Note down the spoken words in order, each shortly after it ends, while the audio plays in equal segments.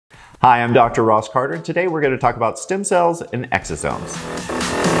Hi, I'm Dr. Ross Carter, and today we're going to talk about stem cells and exosomes.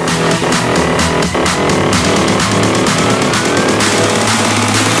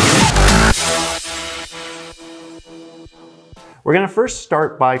 We're going to first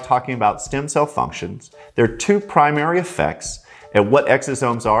start by talking about stem cell functions. There are two primary effects, and what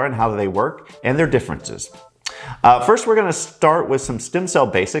exosomes are and how they work, and their differences. First, we're going to start with some stem cell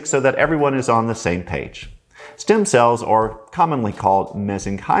basics so that everyone is on the same page. Stem cells, or commonly called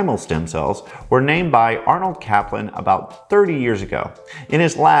mesenchymal stem cells, were named by Arnold Kaplan about 30 years ago. In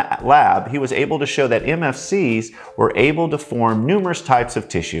his lab, he was able to show that MFCs were able to form numerous types of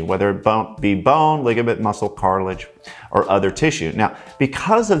tissue, whether it be bone, ligament, muscle, cartilage, or other tissue. Now,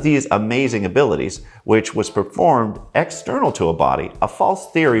 because of these amazing abilities, which was performed external to a body, a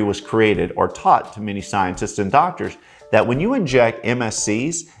false theory was created or taught to many scientists and doctors that when you inject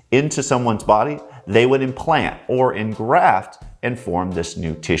MSCs into someone's body, they would implant or engraft and form this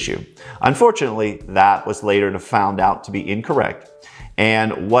new tissue. Unfortunately, that was later found out to be incorrect.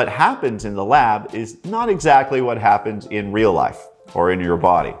 And what happens in the lab is not exactly what happens in real life or in your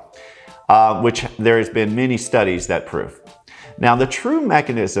body, which there has been many studies that prove. Now, the true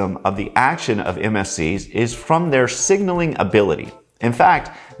mechanism of the action of MSCs is from their signaling ability. In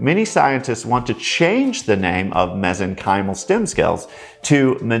fact, many scientists want to change the name of mesenchymal stem cells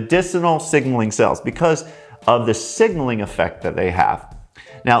to medicinal signaling cells because of the signaling effect that they have.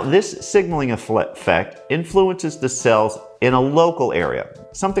 Now, this signaling effect influences the cells in a local area,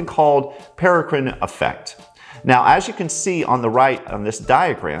 something called Paracrine Effect. Now, as you can see on the right on this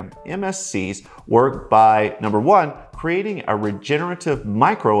diagram, MSCs work by, number one, creating a regenerative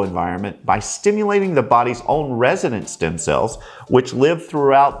microenvironment by stimulating the body's own resident stem cells, which live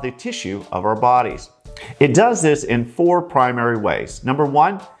throughout the tissue of our bodies. It does this in four primary ways. Number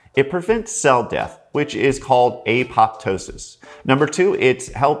one, it prevents cell death, which is called apoptosis. Number two, it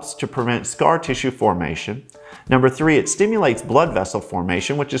helps to prevent scar tissue formation. Number three, it stimulates blood vessel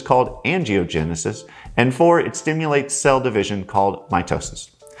formation, which is called angiogenesis. And four, it stimulates cell division called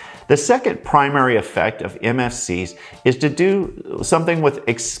mitosis. The second primary effect of MFCs is to do something with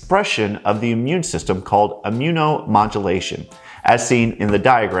expression of the immune system called immunomodulation, as seen in the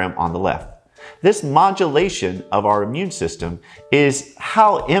diagram on the left. This modulation of our immune system is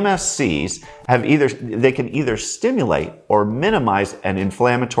how MFCs can either stimulate or minimize an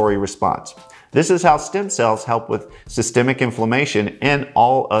inflammatory response. This is how stem cells help with systemic inflammation and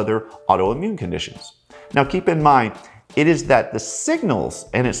all other autoimmune conditions. Now keep in mind, it is that the signals,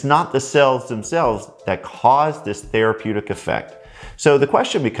 and it's not the cells themselves, that cause this therapeutic effect. So the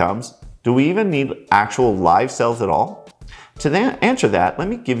question becomes, do we even need actual live cells at all? To answer that, let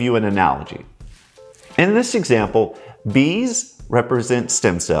me give you an analogy. In this example, bees represent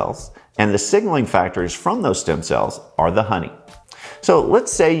stem cells, and the signaling factors from those stem cells are the honey. So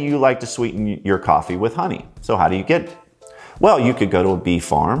let's say you like to sweeten your coffee with honey. So how do you get it? Well, you could go to a bee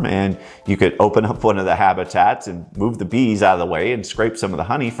farm and you could open up one of the habitats and move the bees out of the way and scrape some of the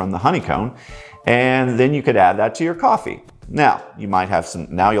honey from the honeycomb, and then you could add that to your coffee. Now,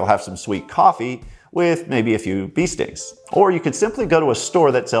 you'll have some sweet coffee with maybe a few bee stings. Or you could simply go to a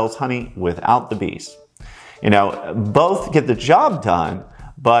store that sells honey without the bees. You know, both get the job done,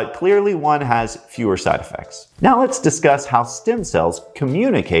 but clearly one has fewer side effects. Now let's discuss how stem cells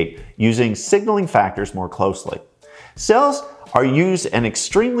communicate using signaling factors more closely. Cells use an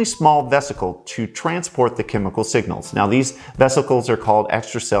extremely small vesicle to transport the chemical signals. Now these vesicles are called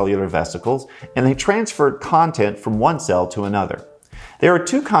extracellular vesicles, and they transfer content from one cell to another. There are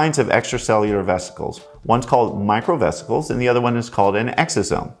two kinds of extracellular vesicles. One's called microvesicles and the other one is called an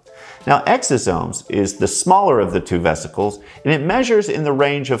exosome. Now exosomes is the smaller of the two vesicles, and it measures in the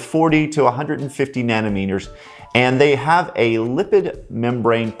range of 40 to 150 nanometers, and they have a lipid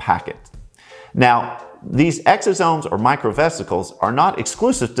membrane packet. Now, these exosomes or microvesicles are not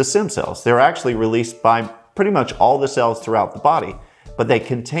exclusive to stem cells. They're actually released by pretty much all the cells throughout the body, but they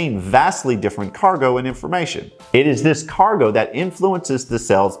contain vastly different cargo and information. It is this cargo that influences the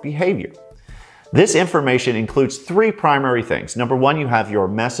cell's behavior. This information includes three primary things. Number one, you have your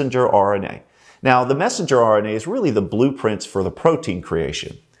messenger RNA. Now, the messenger RNA is really the blueprints for the protein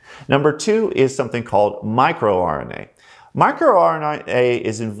creation. Number two is something called microRNA. MicroRNA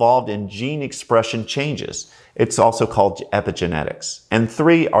is involved in gene expression changes. It's also called epigenetics. And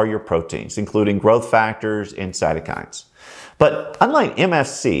three are your proteins, including growth factors and cytokines. But unlike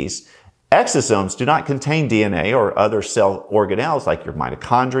MSCs, exosomes do not contain DNA or other cell organelles like your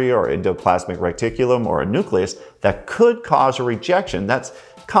mitochondria or endoplasmic reticulum or a nucleus that could cause a rejection that's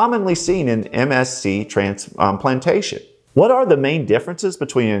commonly seen in MSC transplantation. What are the main differences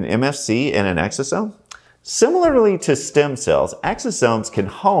between an MSC and an exosome? Similarly to stem cells, exosomes can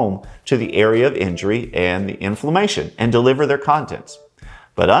home to the area of injury and the inflammation and deliver their contents.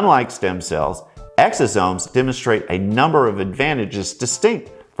 But unlike stem cells, exosomes demonstrate a number of advantages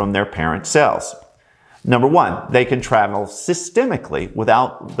distinct from their parent cells. Number one, they can travel systemically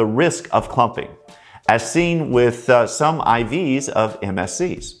without the risk of clumping, as seen with some IVs of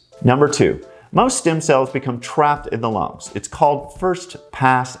MSCs. Number two, most stem cells become trapped in the lungs. It's called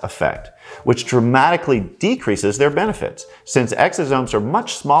first-pass effect, which dramatically decreases their benefits. Since exosomes are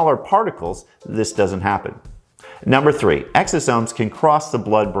much smaller particles, this doesn't happen. Number three, exosomes can cross the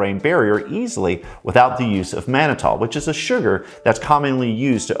blood-brain barrier easily without the use of mannitol, which is a sugar that's commonly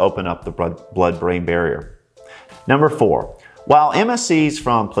used to open up the blood-brain barrier. Number four, while MSCs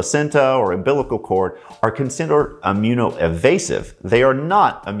from placenta or umbilical cord are considered immunoevasive, they are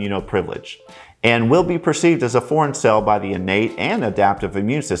not immunoprivileged and will be perceived as a foreign cell by the innate and adaptive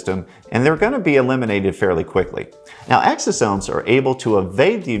immune system, and they're going to be eliminated fairly quickly. Now, exosomes are able to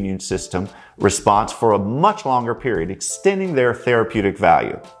evade the immune system response for a much longer period, extending their therapeutic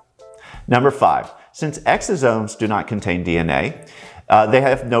value. Number five, since exosomes do not contain DNA, they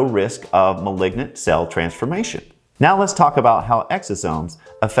have no risk of malignant cell transformation. Now let's talk about how exosomes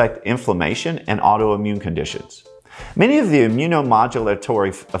affect inflammation and autoimmune conditions. Many of the immunomodulatory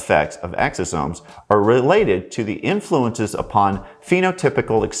effects of exosomes are related to the influences upon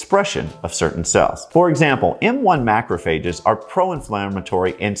phenotypical expression of certain cells. For example, M1 macrophages are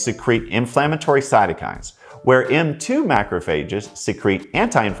pro-inflammatory and secrete inflammatory cytokines, where M2 macrophages secrete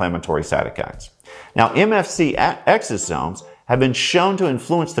anti-inflammatory cytokines. Now, MFC exosomes have been shown to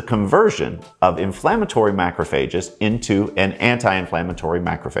influence the conversion of inflammatory macrophages into an anti-inflammatory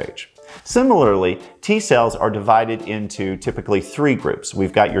macrophage. Similarly, T cells are divided into typically three groups.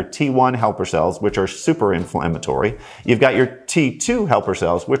 We've got your T1 helper cells, which are super inflammatory. You've got your T2 helper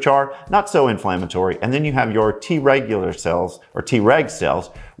cells, which are not so inflammatory. And then you have your T regular cells, or Treg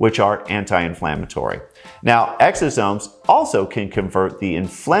cells, which are anti-inflammatory. Now, exosomes also can convert the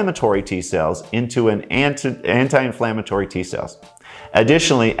inflammatory T cells into an anti-inflammatory T cells.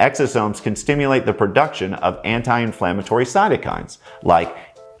 Additionally, exosomes can stimulate the production of anti-inflammatory cytokines like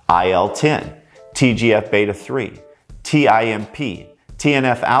IL-10, TGF-beta3, TIMP,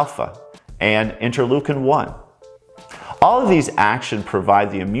 TNF-alpha, and interleukin-1. All of these actions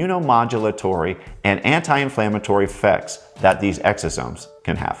provide the immunomodulatory and anti-inflammatory effects that these exosomes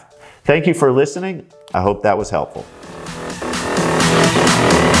can have. Thank you for listening. I hope that was helpful.